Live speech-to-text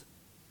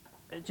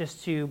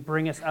just to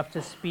bring us up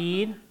to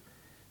speed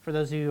for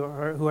those who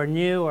are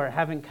new or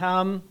haven't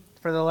come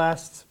for the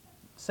last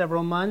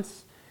several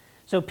months.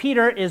 So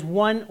Peter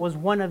was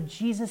one of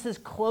Jesus'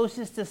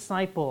 closest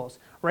disciples,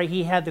 right?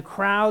 He had the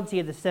crowds, he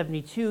had the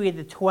 72, he had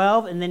the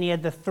 12, and then he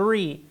had the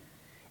 3.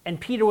 And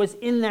Peter was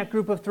in that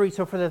group of 3.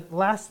 So for the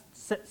last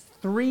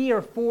 3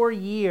 or 4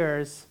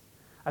 years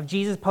of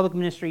Jesus' public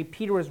ministry,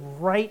 Peter was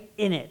right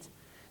in it.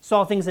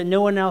 Saw things that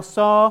no one else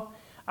saw.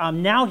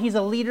 Now he's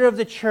a leader of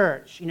the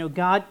church.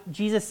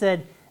 Jesus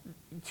said,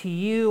 to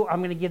you, I'm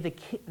going to give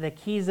the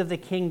keys of the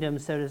kingdom,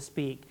 so to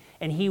speak.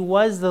 And he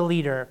was the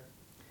leader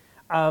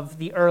of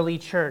the early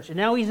church. And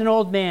now he's an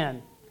old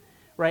man,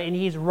 right? And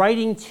he's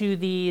writing to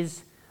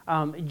these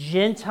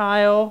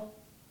Gentile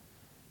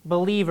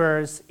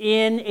believers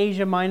in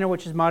Asia Minor,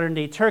 which is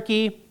modern-day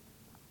Turkey.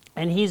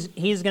 And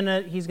he's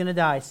gonna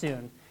die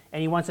soon.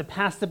 And he wants to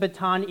pass the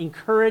baton,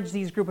 encourage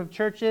these group of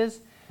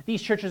churches.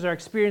 These churches are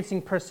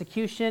experiencing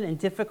persecution and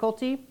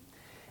difficulty.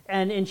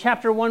 And in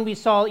chapter 1, we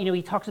saw,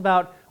 he talks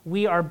about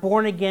we are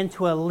born again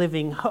to a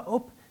living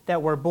hope,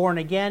 that we're born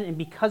again, and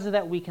because of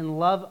that, we can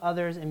love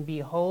others and be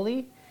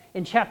holy.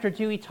 In chapter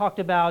 2, he talked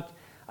about,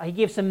 he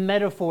gave some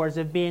metaphors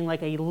of being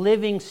like a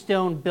living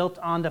stone built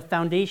on the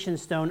foundation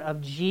stone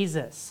of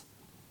Jesus,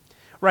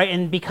 right?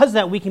 And because of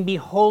that, we can be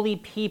holy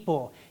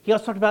people. He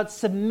also talked about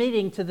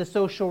submitting to the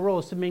social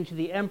roles, submitting to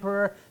the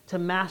emperor, to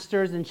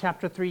masters. In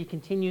chapter 3, he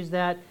continues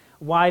that,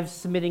 wives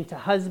submitting to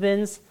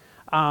husbands.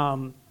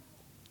 And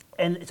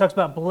it talks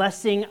about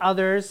blessing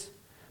others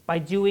by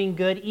doing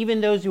good,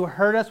 even those who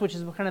hurt us, which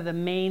is kind of the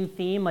main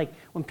theme. Like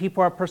when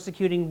people are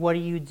persecuting, what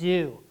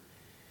do?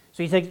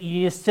 So he says you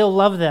need to still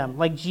love them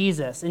like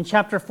Jesus. In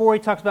chapter 4, he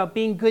talks about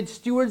being good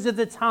stewards of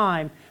the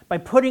time by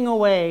putting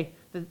away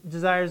the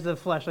desires of the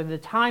flesh. Like the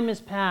time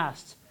is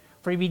past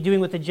for you to be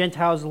doing what the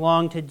Gentiles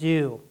long to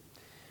do,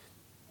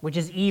 which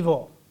is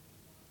evil.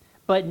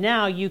 But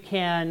now you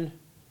can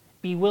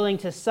be willing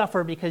to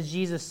suffer because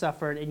Jesus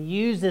suffered and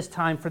use this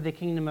time for the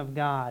kingdom of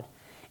God.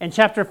 In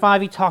chapter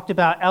 5, he talked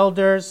about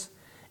elders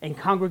and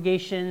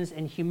congregations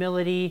and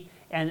humility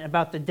and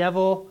about the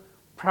devil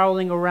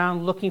prowling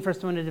around looking for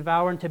someone to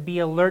devour and to be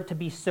alert, to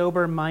be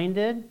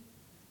sober-minded.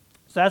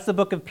 So that's the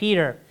book of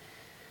Peter.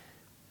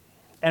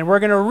 And we're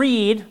going to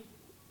read,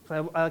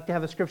 so I like to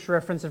have a scripture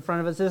reference in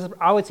front of us.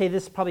 I would say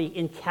this probably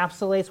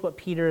encapsulates what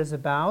Peter is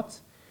about.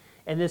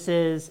 And this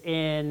is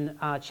in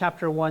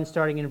chapter 1,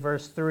 starting in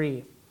verse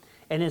 3.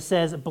 And it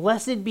says,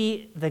 "Blessed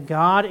be the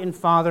God and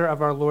Father of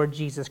our Lord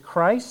Jesus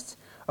Christ.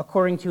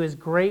 According to his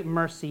great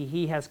mercy,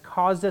 he has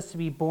caused us to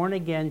be born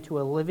again to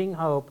a living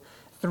hope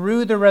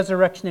through the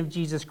resurrection of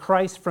Jesus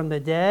Christ from the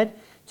dead,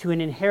 to an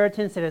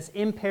inheritance that is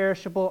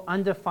imperishable,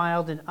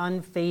 undefiled, and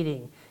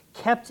unfading,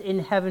 kept in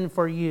heaven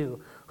for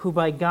you, who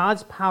by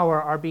God's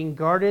power are being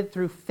guarded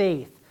through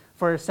faith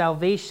for a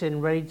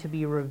salvation ready to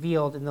be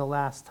revealed in the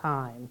last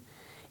time.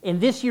 In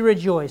this you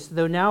rejoice,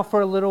 though now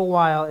for a little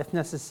while, if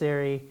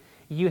necessary,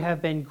 you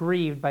have been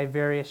grieved by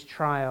various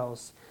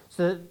trials,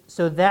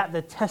 so that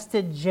the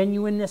tested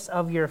genuineness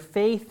of your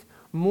faith,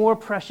 more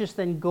precious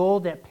than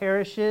gold that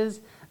perishes,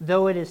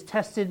 though it is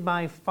tested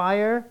by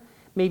fire,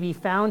 may be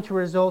found to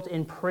result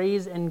in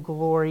praise and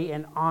glory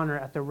and honor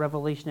at the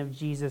revelation of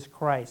Jesus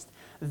Christ.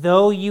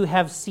 Though you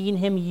have seen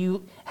him,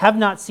 you have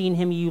not seen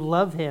him, you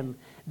love him.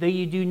 Though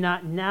you do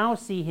not now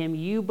see him,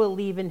 you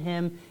believe in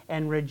him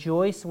and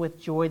rejoice with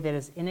joy that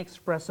is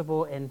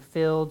inexpressible and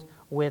filled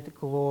with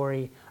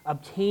glory,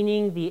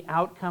 obtaining the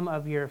outcome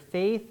of your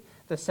faith,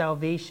 the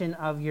salvation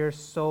of your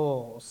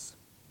souls."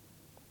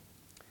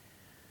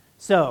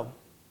 So,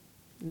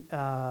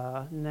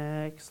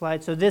 next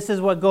slide. So this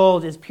is what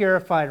gold is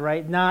purified,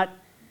 right? Not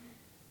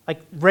like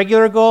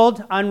regular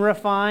gold,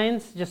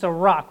 unrefined, just a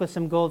rock with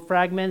some gold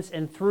fragments,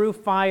 and through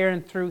fire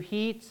and through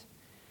heat,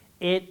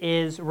 it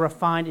is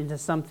refined into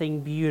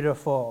something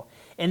beautiful.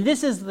 And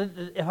this is,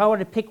 if I were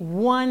to pick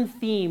one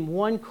theme,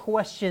 one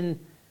question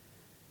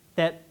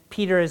that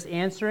Peter is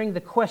answering, the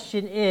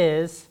question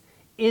is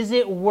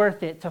it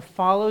worth it to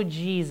follow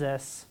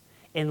Jesus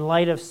in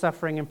light of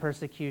suffering and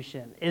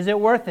persecution? Is it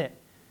worth it?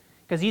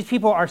 Because these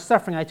people are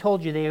suffering. I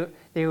told you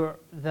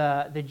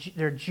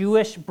their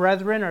Jewish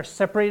brethren are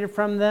separated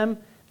from them.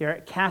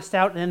 They're cast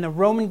out. And then the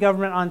Roman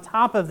government on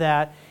top of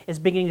that is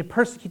beginning to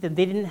persecute them.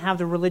 They didn't have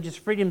the religious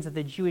freedoms that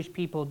the Jewish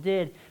people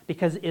did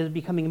because it was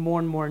becoming more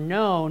and more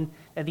known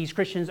that these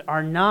Christians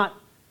are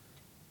not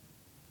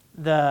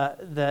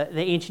the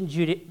ancient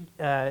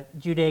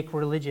Judaic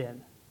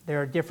religion.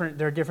 They're a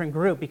different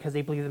group because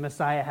they believe the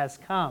Messiah has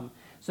come.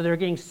 So they're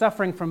getting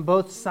suffering from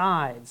both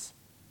sides.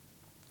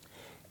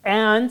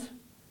 And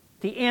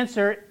the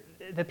answer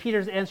that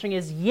Peter's answering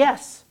is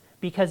yes,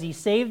 because he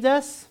saved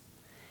us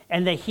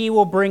and that he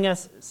will bring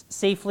us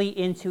safely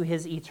into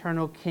his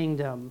eternal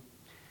kingdom.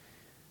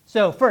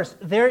 So first,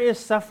 there is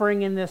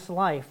suffering in this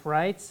life,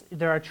 right?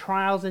 There are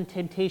trials and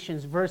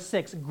temptations. Verse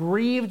 6,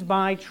 grieved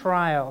by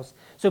trials.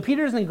 So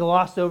Peter doesn't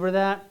gloss over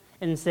that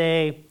and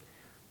say,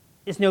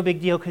 it's no big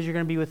deal because you're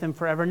going to be with him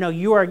forever. No,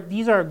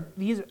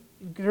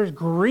 there's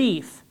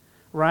grief,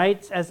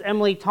 right? As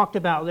Emily talked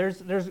about,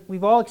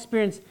 we've all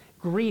experienced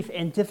grief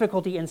and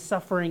difficulty and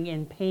suffering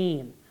and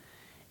pain.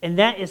 And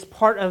that is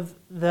part of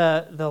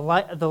the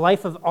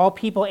life of all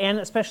people, and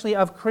especially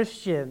of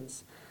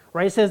Christians.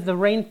 Right? It says the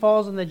rain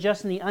falls on the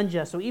just and the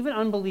unjust. So even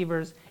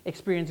unbelievers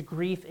experience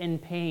grief and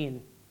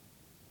pain.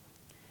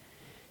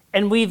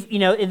 And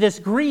this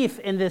grief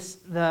and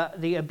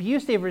the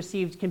abuse they've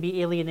received can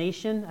be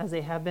alienation, as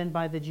they have been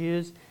by the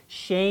Jews,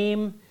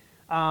 shame,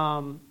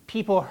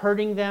 people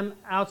hurting them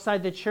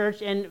outside the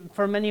church. And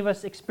for many of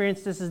us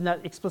experience this is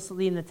not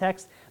explicitly in the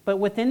text, but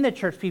within the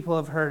church people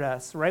have hurt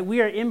us, right?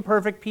 We are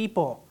imperfect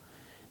people.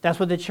 That's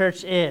what the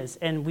church is.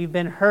 And we've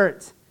been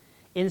hurt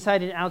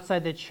inside and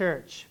outside the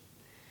church.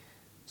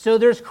 So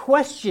there's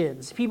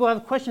questions. People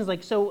have questions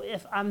like, so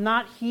if I'm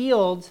not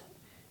healed,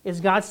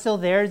 is God still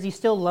there? Does he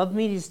still love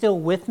me? Is he still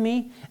with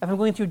me? If I'm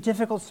going through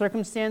difficult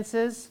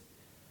circumstances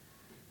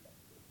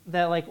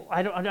that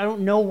I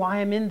don't know why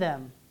I'm in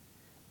them.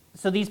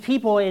 So these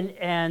people,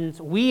 and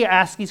we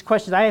ask these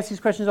questions. I ask these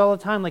questions all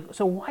the time.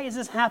 So why is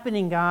this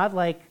happening, God?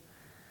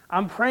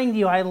 I'm praying to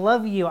you. I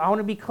love you. I want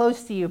to be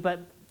close to you, but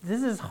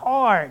this is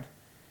hard.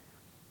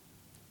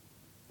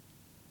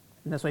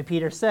 And that's why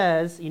Peter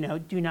says,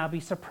 do not be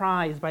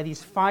surprised by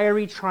these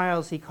fiery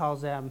trials, he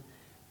calls them,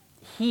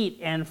 heat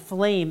and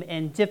flame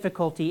and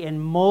difficulty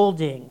and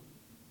molding.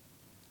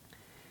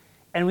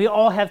 And we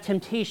all have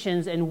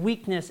temptations and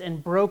weakness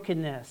and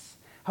brokenness.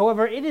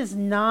 However, it is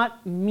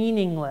not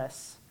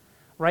meaningless,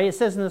 right? It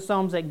says in the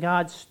Psalms that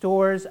God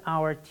stores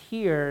our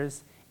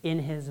tears in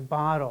his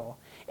bottle.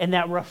 And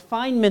that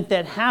refinement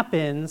that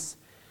happens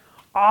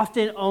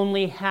often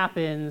only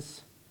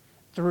happens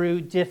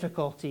through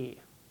difficulty.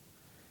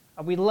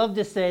 We love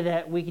to say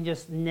that we can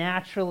just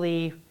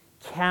naturally,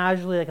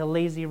 casually, like a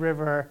lazy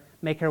river,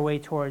 make our way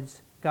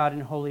towards God in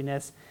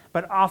holiness.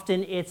 But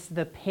often it's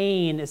the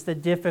pain, it's the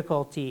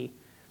difficulty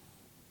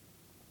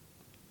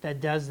that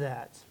does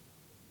that.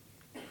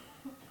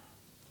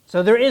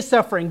 So there is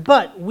suffering,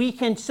 but we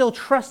can still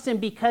trust him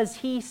because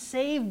he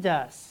saved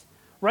us,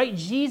 right?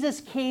 Jesus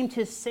came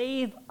to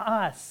save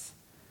us.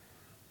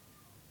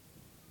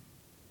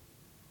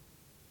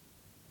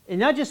 And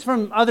not just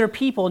from other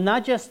people,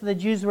 not just the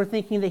Jews were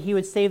thinking that he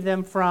would save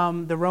them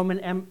from the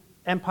Roman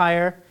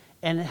Empire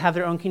and have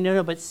their own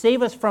kingdom, but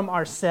save us from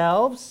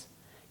ourselves,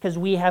 because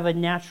we have a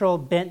natural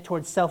bent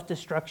towards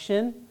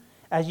self-destruction,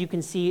 as you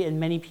can see in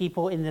many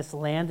people in this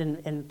land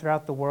and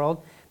throughout the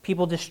world.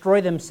 People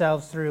destroy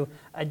themselves through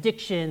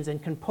addictions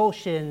and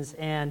compulsions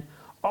and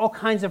all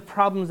kinds of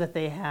problems that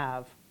they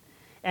have.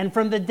 And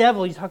from the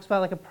devil, he talks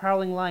about like a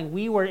prowling lion.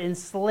 We were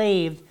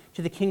enslaved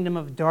to the kingdom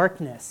of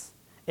darkness,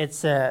 it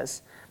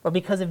says. But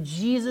because of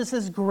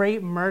Jesus'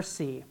 great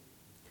mercy,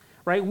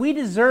 right, we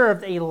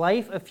deserved a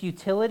life of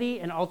futility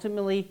and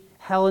ultimately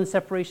hell and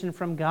separation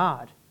from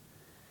God.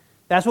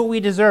 That's what we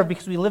deserve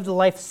because we lived a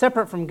life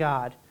separate from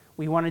God.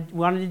 We wanted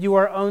to do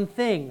our own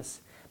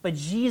things. But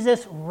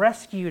Jesus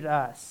rescued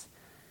us,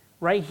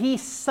 right? He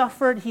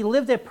suffered, he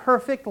lived a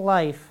perfect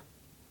life.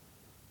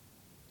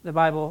 The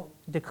Bible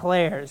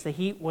declares that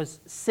he was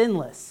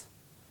sinless.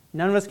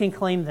 None of us can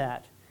claim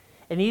that.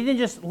 And he didn't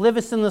just live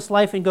a sinless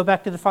life and go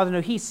back to the Father.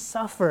 No, he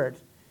suffered.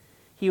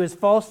 He was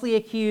falsely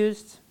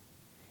accused.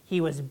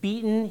 He was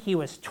beaten. He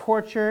was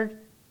tortured.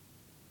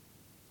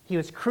 He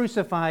was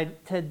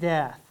crucified to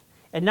death.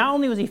 And not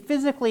only was he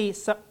physically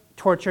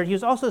tortured, he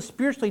was also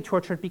spiritually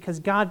tortured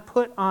because God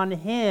put on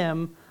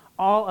him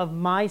all of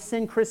my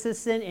sin, Chris's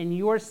sin, and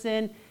your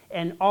sin,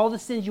 and all the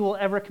sins you will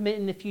ever commit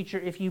in the future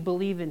if you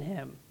believe in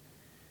him.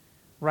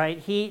 Right?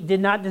 He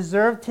did not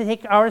deserve to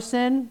take our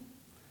sin,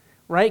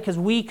 right? Because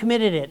we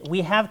committed it.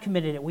 We have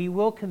committed it. We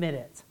will commit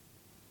it.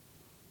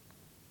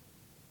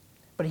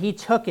 But he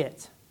took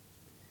it.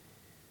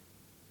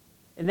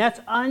 And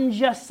that's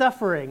unjust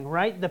suffering,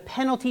 right? The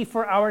penalty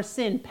for our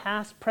sin,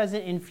 past,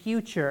 present, and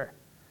future.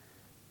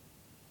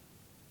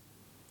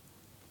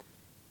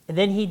 And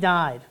then he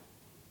died,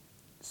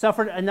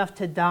 suffered enough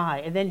to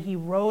die. And then he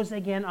rose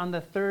again on the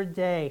third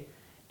day,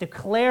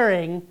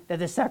 declaring that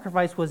the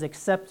sacrifice was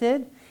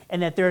accepted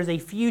and that there is a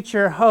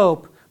future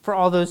hope for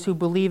all those who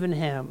believe in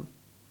him.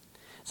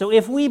 So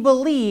if we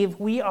believe,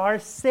 we are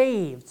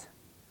saved,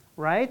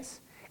 right?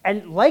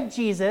 And like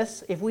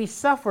Jesus, if we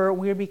suffer,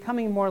 we are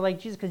becoming more like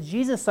Jesus because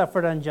Jesus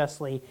suffered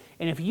unjustly.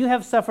 And if you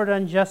have suffered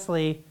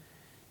unjustly,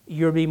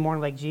 you'll be more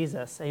like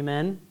Jesus.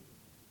 Amen?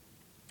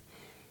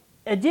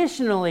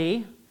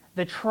 Additionally,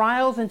 the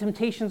trials and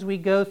temptations we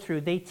go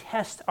through, they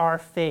test our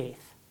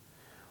faith,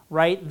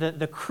 right?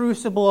 The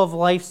crucible of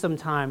life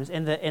sometimes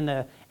and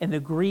the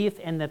grief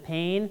and the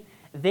pain,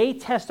 they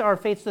test our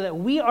faith so that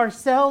we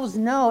ourselves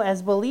know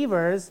as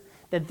believers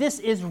that this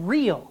is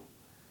real.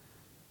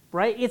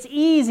 Right? It's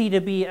easy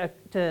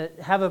to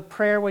have a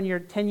prayer when you're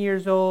 10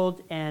 years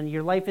old and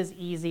your life is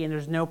easy and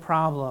there's no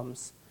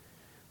problems,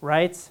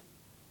 right?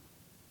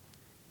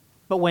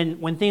 But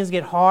when things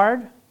get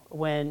hard,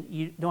 when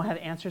you don't have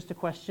answers to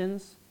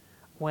questions,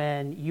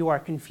 when you are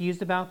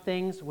confused about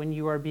things, when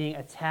you are being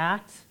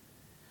attacked,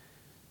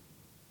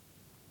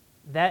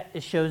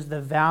 that shows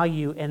the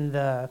value and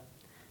the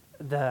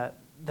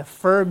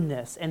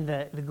firmness and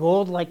the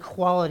gold-like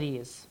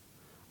qualities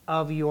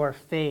of your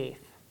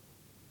faith.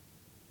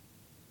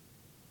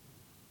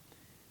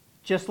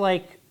 Just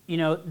like,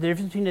 the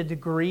difference between a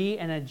degree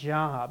and a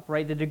job,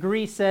 right? The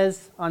degree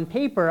says on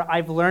paper,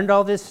 I've learned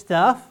all this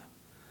stuff,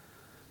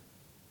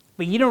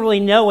 but you don't really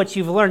know what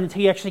you've learned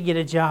until you actually get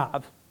a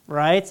job,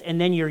 right? And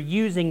then you're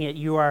using it.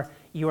 You are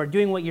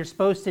doing what you're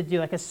supposed to do,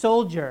 like a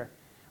soldier,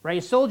 right?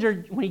 A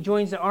soldier, when he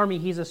joins the army,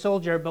 he's a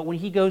soldier, but when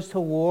he goes to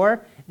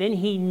war, then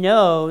he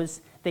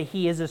knows that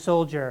he is a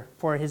soldier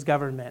for his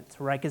government,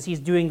 right? Because he's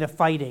doing the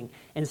fighting.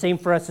 And same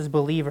for us as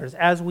believers.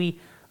 As we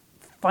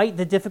fight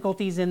the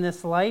difficulties in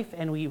this life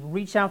and we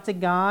reach out to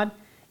God,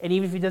 and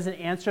even if he doesn't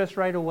answer us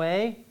right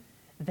away,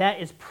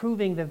 that is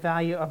proving the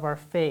value of our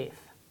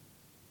faith.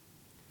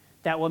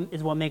 That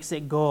is what makes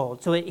it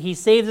gold. So he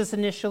saves us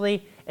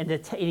initially, and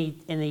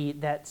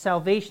that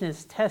salvation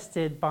is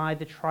tested by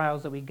the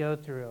trials that we go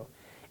through.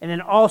 And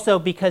then also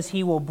because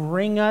he will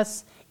bring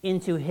us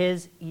into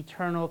his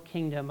eternal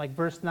kingdom. Like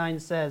verse 9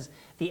 says,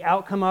 the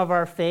outcome of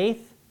our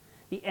faith,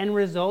 the end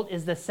result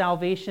is the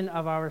salvation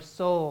of our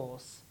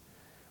souls.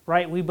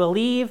 Right? We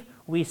believe,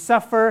 we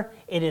suffer,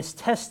 it is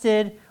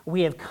tested,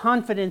 we have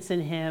confidence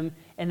in him,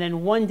 and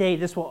then one day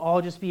this will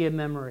all just be a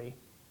memory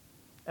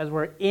as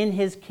we're in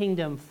his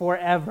kingdom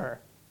forever.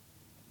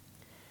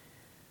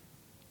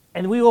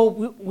 And we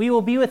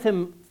will be with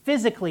him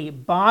physically,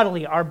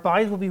 bodily. Our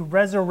bodies will be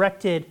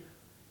resurrected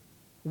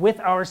with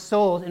our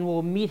souls, and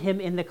we'll meet him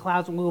in the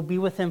clouds, and we will be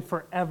with him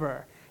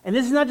forever. And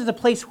this is not just a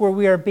place where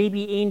we are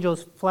baby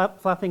angels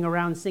flapping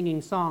around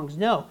singing songs.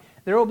 No.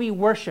 There will be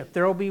worship,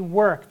 there will be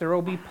work, there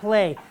will be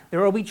play,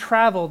 there will be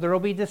travel, there will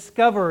be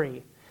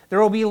discovery,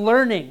 there will be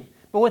learning,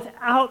 but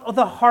without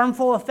the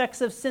harmful effects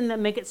of sin that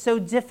make it so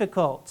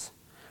difficult.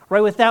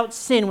 Right? Without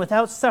sin,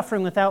 without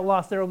suffering, without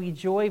loss, there will be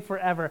joy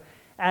forever.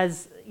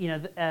 As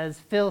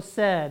Phil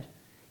said,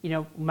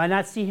 might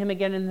not see him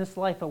again in this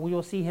life, but we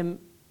will see him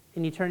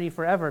in eternity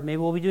forever. Maybe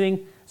we'll be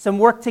doing some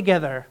work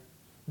together,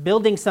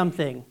 building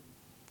something,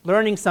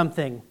 learning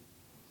something,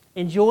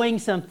 enjoying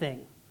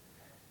something.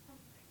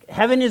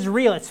 Heaven is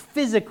real, it's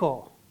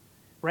physical,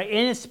 right?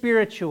 And it's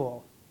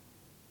spiritual.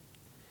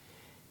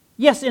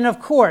 Yes, and of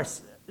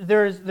course,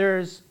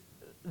 there's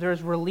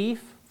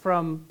relief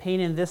from pain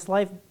in this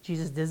life.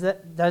 Jesus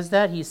does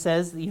that. He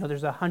says,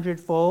 there's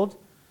 100-fold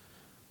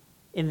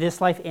in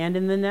this life and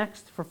in the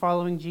next for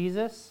following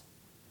Jesus.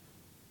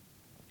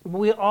 But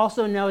we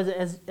also know,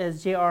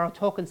 as J.R.R.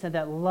 Tolkien said,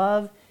 that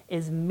love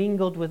is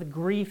mingled with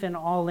grief in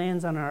all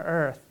lands on our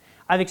earth.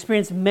 I've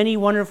experienced many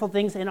wonderful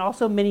things and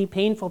also many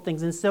painful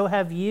things, and so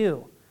have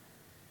you.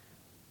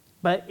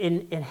 But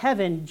in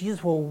heaven,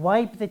 Jesus will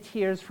wipe the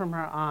tears from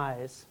our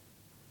eyes.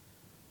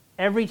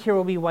 Every tear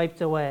will be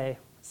wiped away.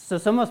 So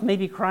some of us may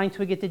be crying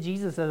till we get to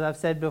Jesus, as I've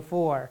said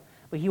before,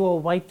 but he will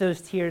wipe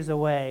those tears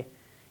away,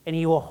 and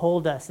he will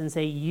hold us and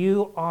say,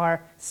 you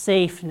are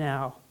safe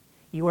now.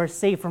 You are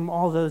safe from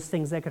all those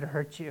things that could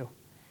hurt you.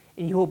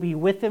 And you will be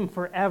with him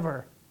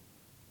forever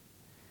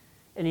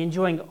and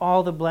enjoying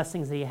all the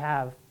blessings that you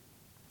have.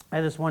 I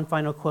have this one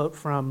final quote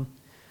from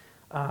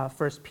 1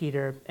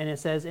 Peter, and it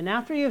says, and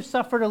after you have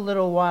suffered a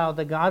little while,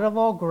 the God of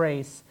all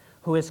grace,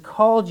 who has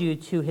called you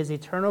to his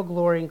eternal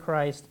glory in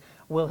Christ,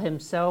 will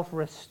himself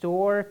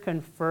restore,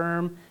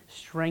 confirm,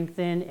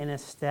 strengthen, and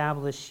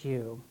establish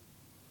you.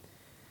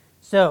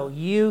 So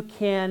you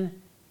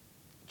can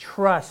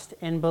trust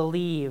and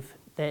believe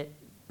that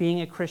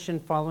being a Christian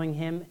following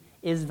him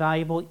is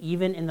valuable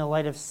even in the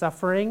light of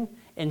suffering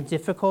and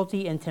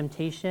difficulty and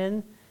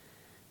temptation.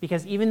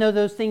 Because even though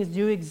those things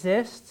do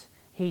exist,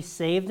 he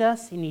saved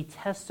us and he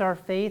tests our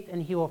faith,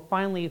 and he will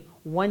finally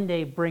one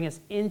day bring us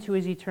into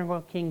his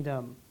eternal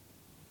kingdom.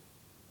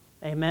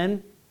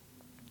 Amen?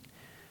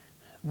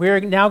 We're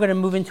now going to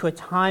move into a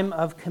time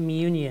of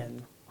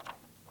communion.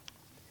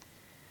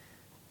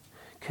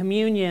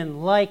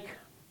 Communion, like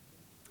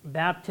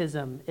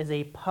baptism, is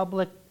a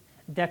public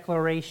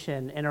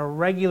declaration and a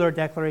regular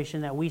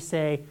declaration that we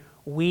say,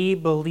 we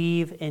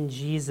believe in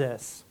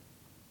Jesus.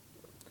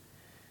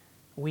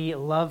 We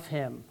love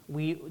him.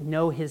 We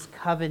know his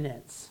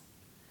covenants.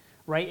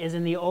 Right? As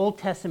in the Old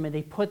Testament,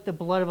 they put the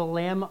blood of a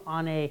lamb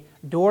on a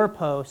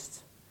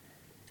doorpost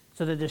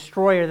so the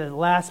destroyer, the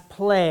last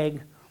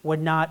plague, would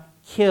not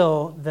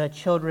kill the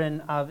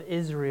children of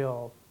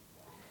Israel.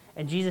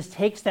 And Jesus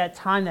takes that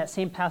time, that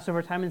same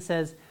Passover time, and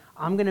says,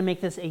 I'm going to make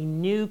this a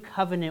new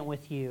covenant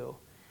with you.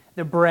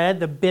 The bread,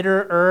 the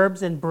bitter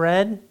herbs and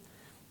bread,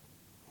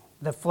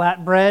 the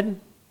flat bread,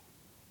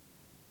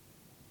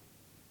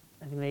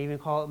 I think they even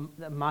call it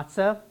the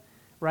matzah,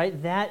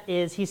 right? That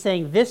is, he's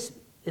saying this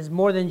is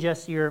more than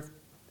just your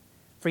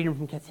freedom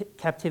from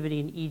captivity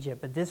in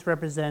Egypt, but this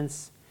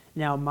represents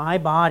now my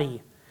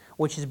body,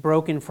 which is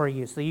broken for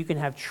you, so you can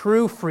have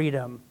true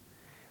freedom.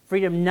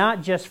 Freedom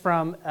not just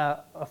from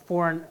a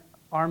foreign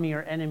army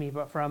or enemy,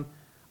 but from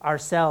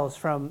ourselves,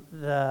 from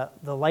the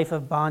life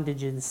of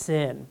bondage and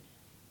sin.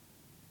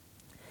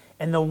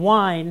 And the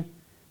wine,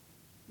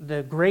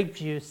 the grape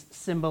juice,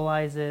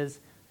 symbolizes,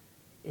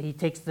 he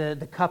takes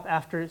the cup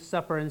after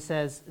supper and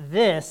says,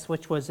 this,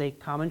 which was a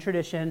common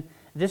tradition,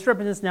 This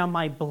represents now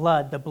my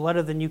blood, the blood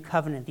of the new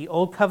covenant. The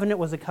old covenant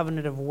was a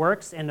covenant of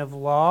works and of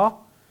law,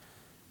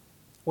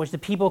 which the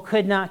people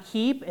could not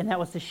keep, and that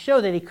was to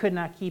show that he could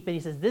not keep it. He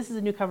says, this is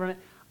a new covenant.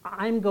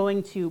 I'm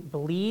going to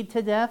bleed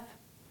to death.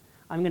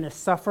 I'm going to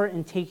suffer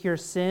and take your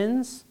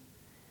sins,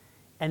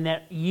 and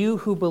that you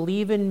who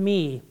believe in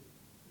me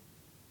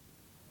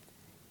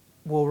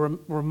will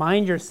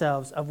remind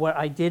yourselves of what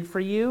I did for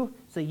you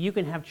so you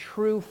can have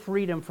true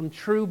freedom from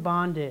true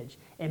bondage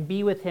and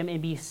be with him and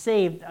be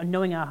saved,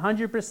 knowing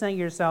 100%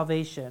 your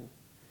salvation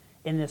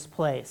in this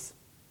place.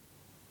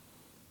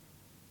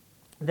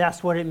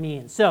 That's what it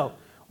means. So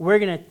we're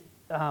going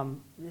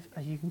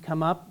to, you can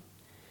come up.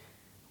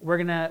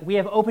 We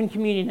have open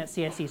communion at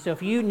CSC. So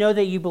if you know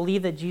that you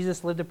believe that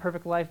Jesus lived a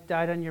perfect life,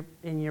 died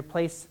in your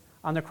place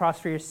on the cross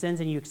for your sins,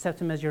 and you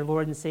accept him as your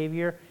Lord and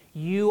Savior,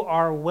 you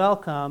are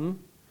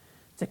welcome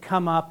to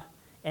come up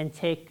and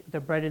take the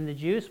bread and the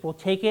juice. We'll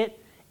take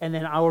it, and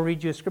then I will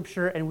read you a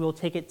scripture, and we'll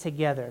take it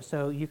together.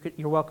 So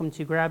you're welcome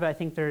to grab it. I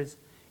think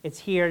it's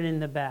here and in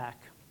the back.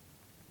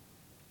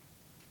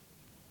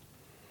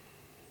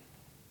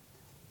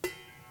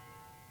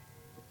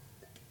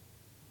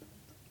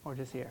 Or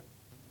just here.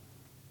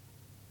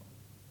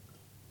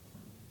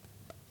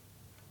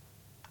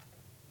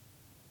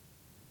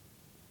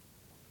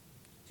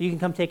 So you can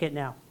come take it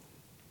now.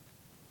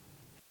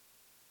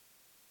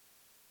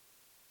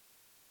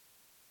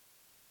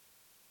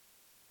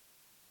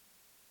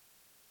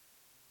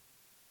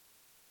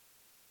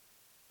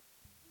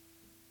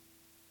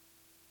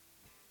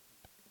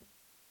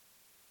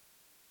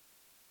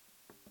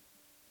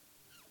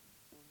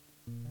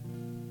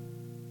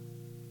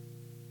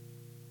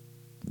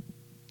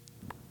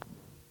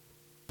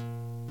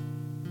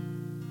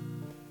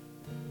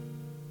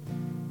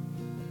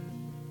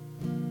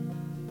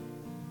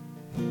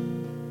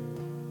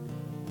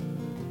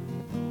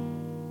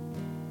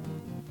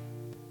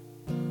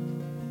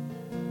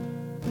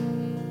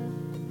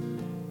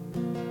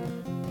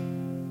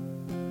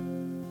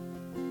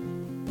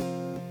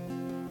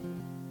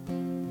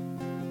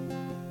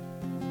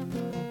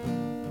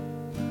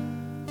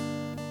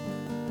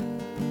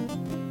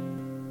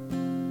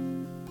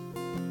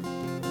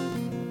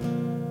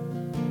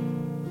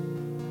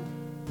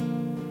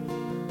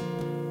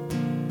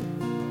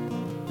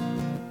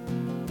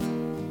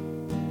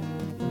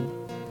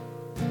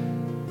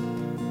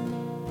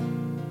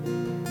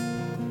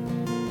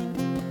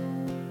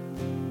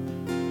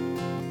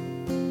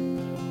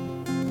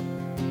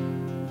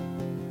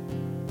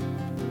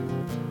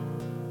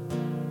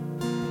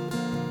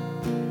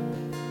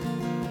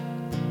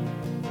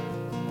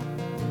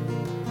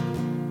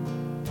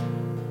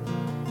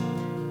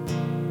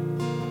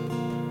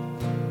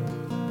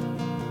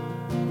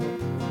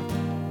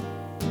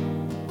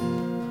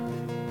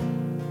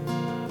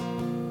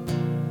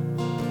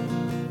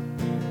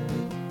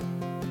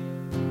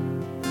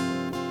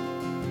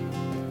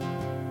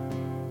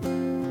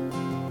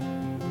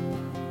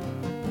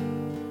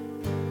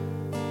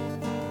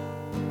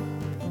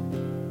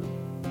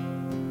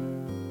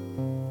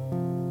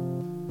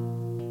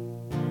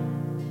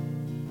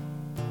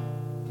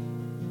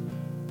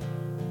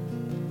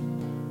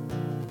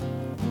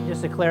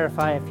 Just to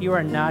clarify, if you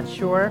are not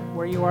sure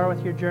where you are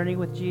with your journey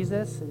with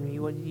Jesus, and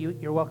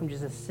you're welcome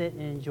just to sit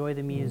and enjoy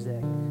the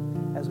music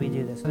as we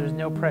do this. So there's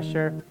no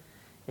pressure.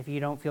 If you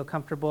don't feel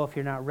comfortable, if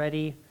you're not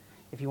ready,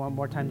 if you want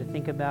more time to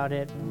think about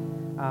it,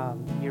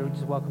 you're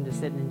just welcome to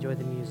sit and enjoy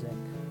the music.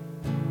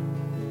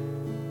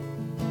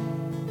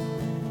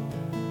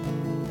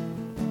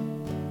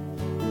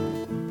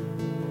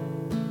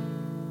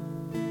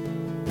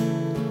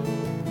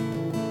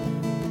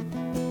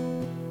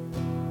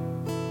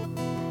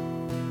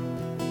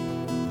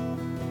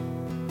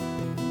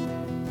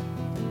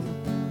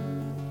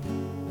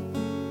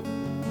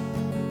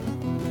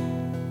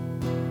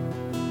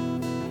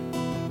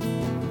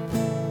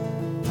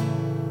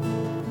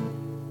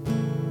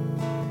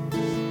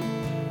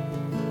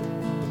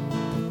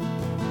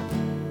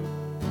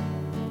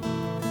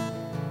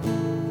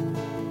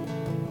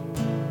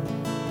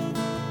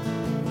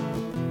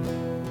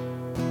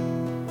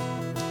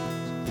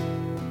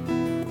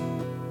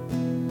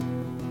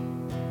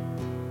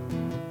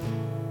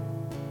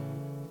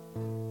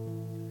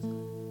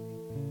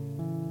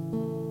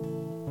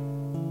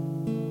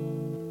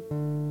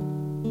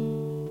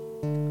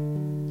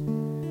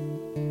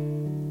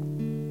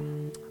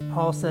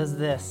 Paul says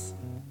this,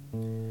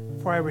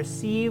 "For I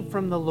received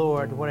from the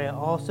Lord what I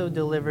also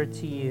delivered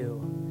to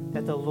you,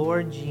 that the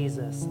Lord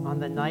Jesus, on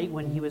the night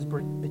when he was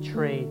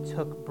betrayed,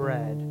 took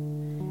bread.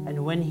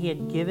 And when he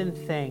had given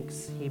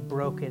thanks, he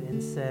broke it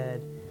and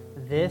said,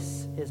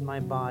 'This is my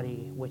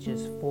body, which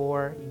is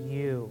for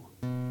you.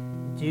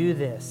 Do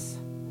this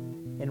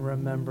in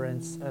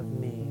remembrance of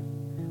me.'"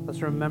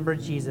 Let's remember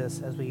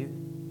Jesus as we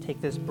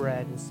take this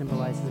bread and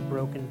symbolize his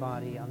broken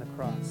body on the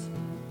cross.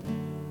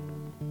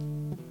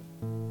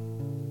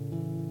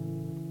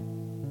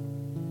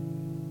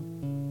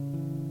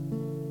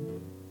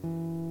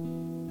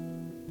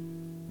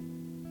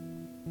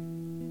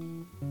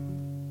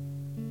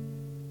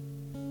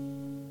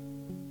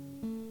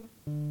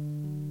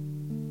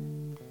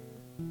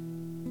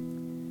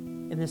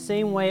 the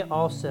same way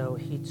also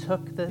he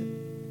took the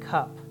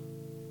cup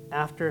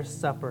after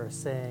supper,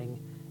 saying,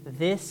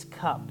 "This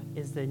cup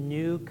is the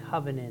new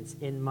covenant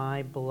in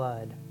my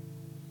blood,"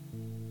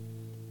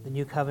 the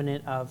new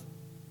covenant of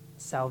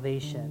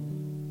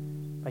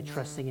salvation by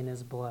trusting in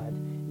his blood.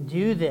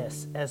 "Do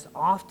this as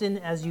often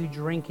as you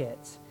drink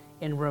it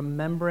in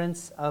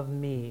remembrance of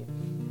me.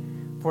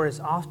 For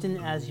as often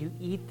as you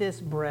eat this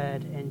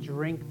bread and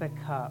drink the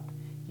cup,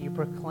 you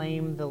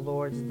proclaim the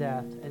Lord's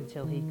death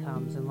until he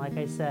comes." And like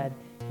I said,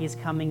 he's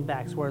coming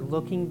back. So we're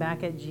looking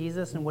back at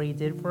Jesus and what he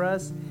did for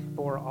us,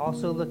 but we're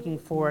also looking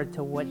forward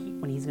to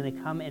when he's going to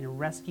come and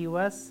rescue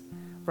us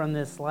from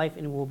this life,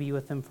 and we'll be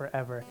with him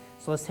forever.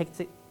 So let's take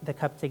the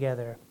cup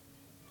together.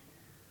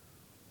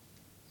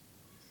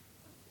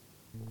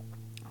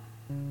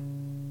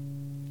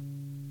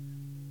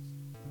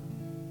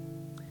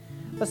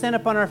 Let's stand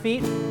up on our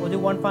feet. We'll do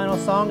one final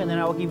song, and then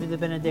I will give you the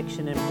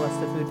benediction and bless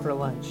the food for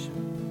lunch.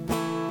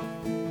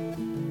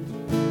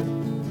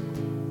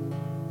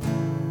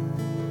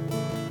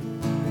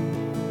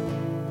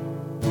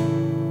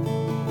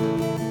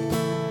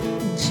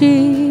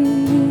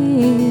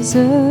 Jesus,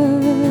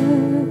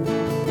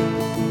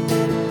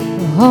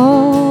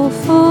 all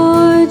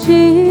for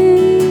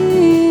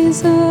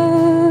Jesus,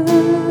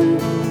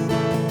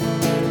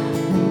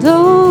 and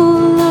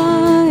all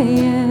I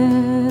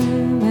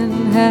am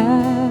and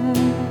have,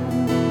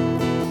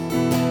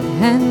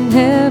 and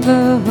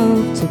ever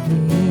hope to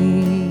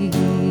be.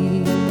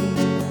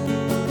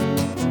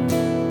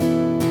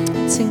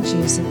 Sing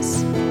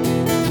Jesus,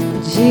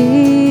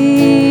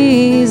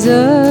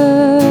 Jesus.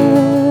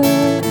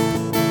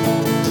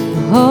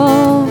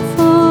 All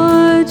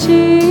for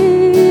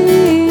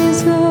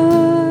Jesus,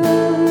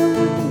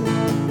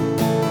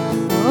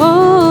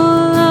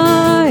 all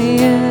I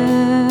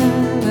am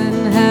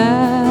and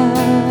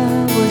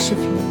have, worship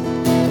you,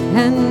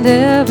 and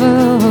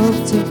ever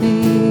hope to be.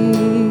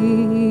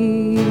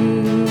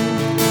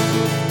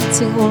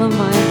 Sing all of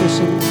my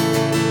ambitions,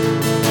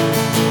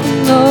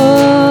 and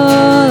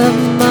all of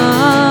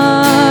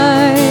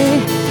my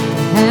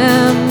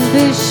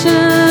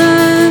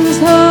ambitions,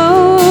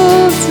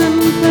 hopes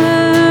and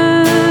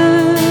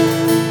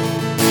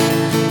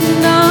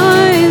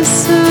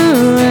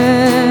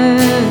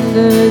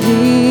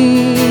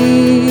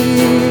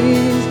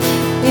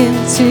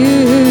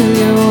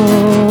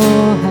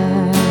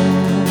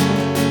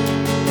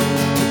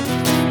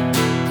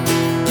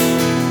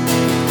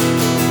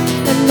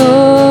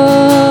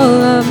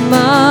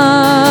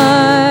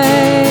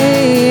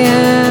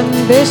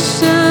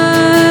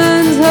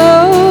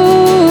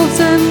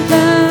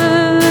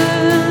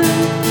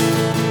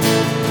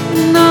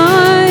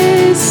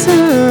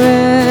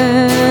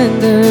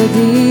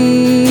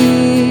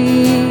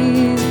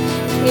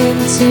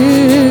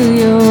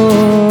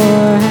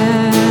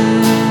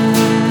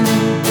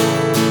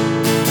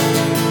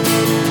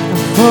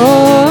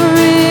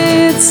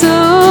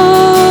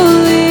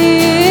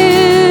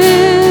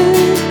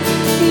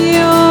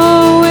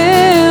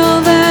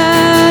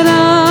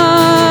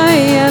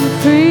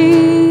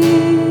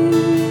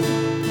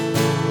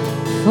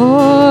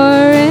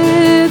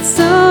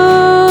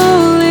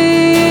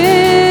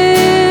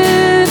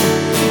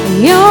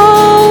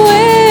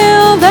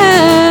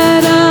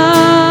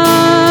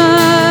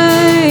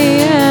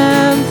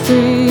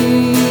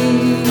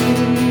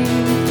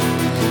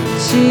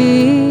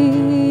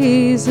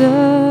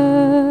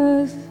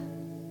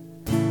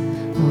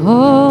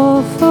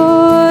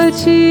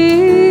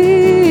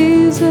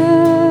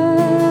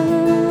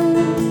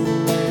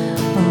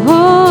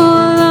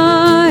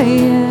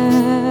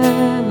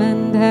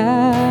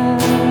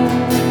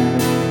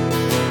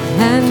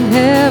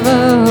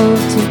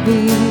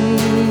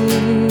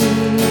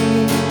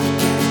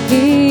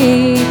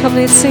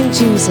sing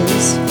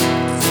Jesus,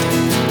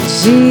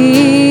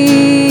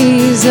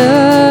 Jesus,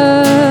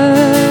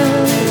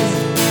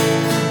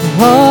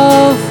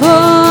 all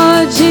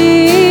for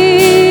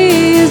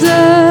Jesus,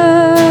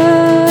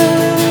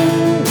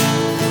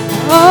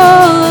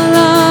 all I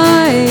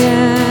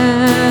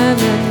am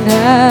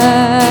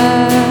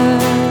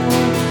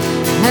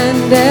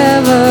and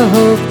ever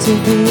hope to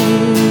be.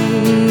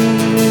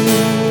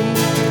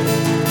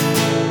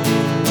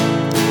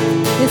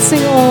 Let's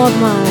sing all of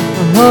mine.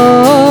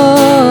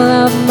 All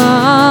of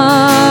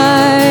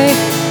my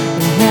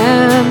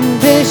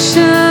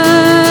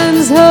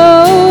ambitions,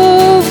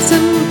 hopes,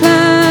 and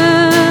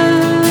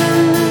plans,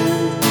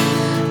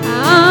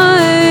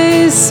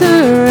 I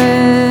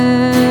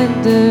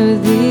surrender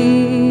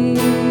thee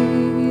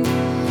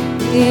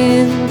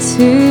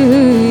into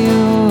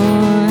your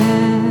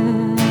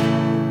hand.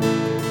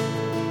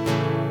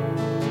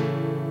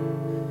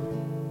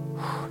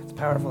 It's a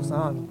powerful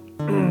song.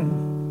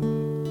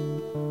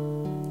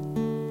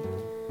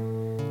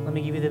 Let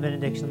me give you the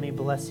benediction. Let me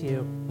bless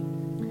you.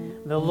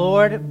 The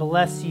Lord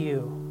bless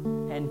you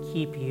and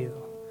keep you.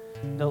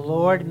 The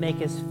Lord make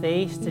his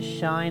face to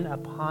shine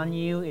upon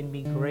you and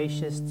be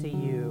gracious to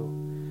you.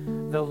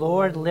 The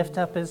Lord lift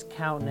up his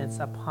countenance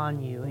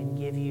upon you and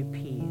give you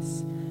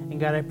peace. And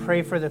God, I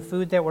pray for the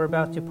food that we're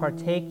about to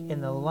partake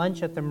in the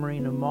lunch at the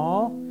Marina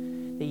Mall,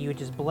 that you would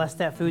just bless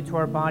that food to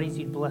our bodies,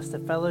 you'd bless the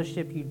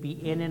fellowship, you'd be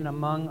in and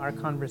among our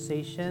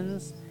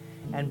conversations,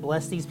 and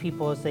bless these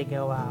people as they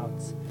go out.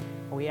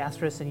 And we ask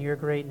for this in your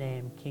great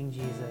name, King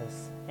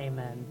Jesus.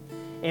 Amen.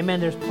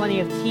 Amen. There's plenty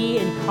of tea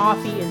and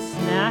coffee and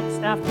snacks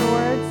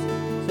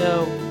afterwards,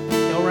 so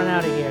don't run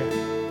out of here.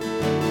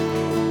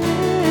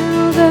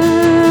 Now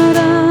that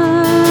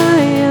I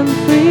am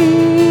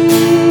free,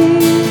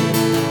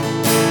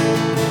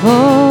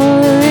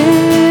 for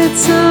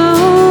it's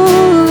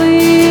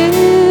only in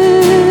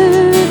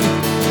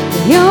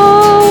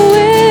your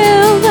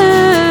will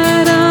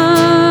that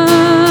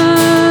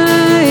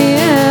I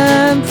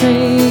am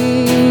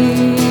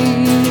free,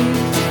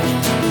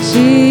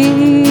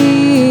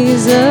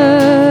 Jesus.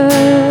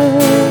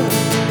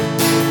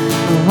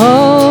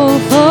 Oh,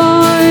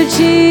 for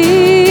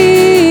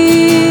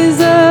Jesus,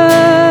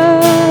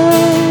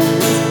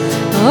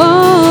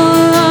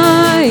 all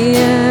I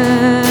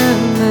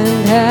am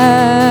and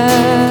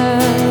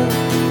have,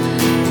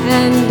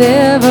 and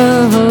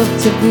ever hope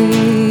to be.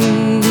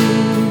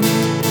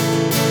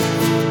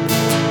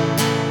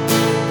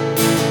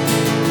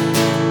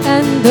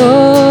 And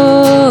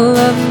all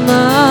of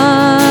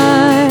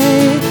my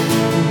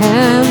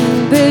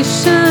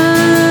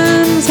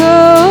ambitions,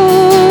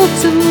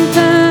 hopes, and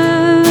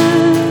plans,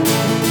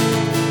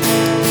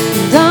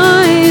 and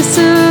I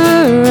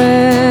surrender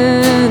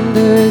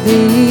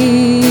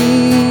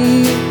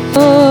thee.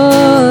 All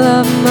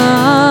of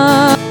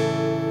my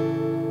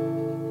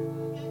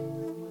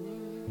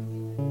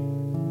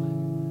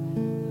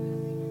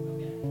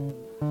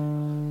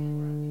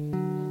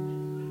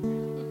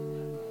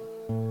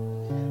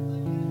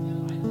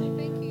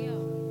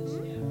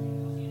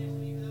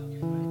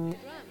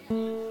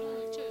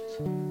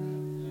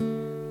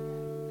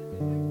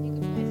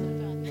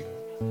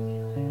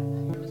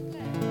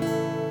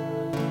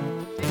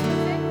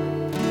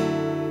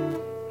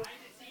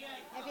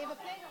Have you ever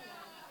played on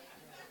that?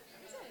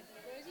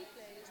 Rosie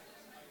plays.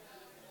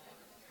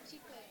 She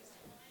plays.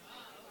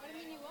 But I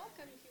mean, you're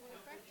welcome. If you want to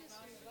practice,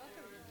 you're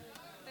welcome.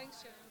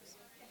 Thanks, Jones.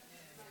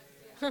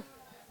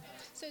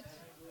 So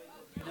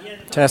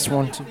Test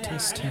 1 2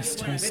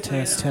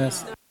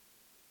 test.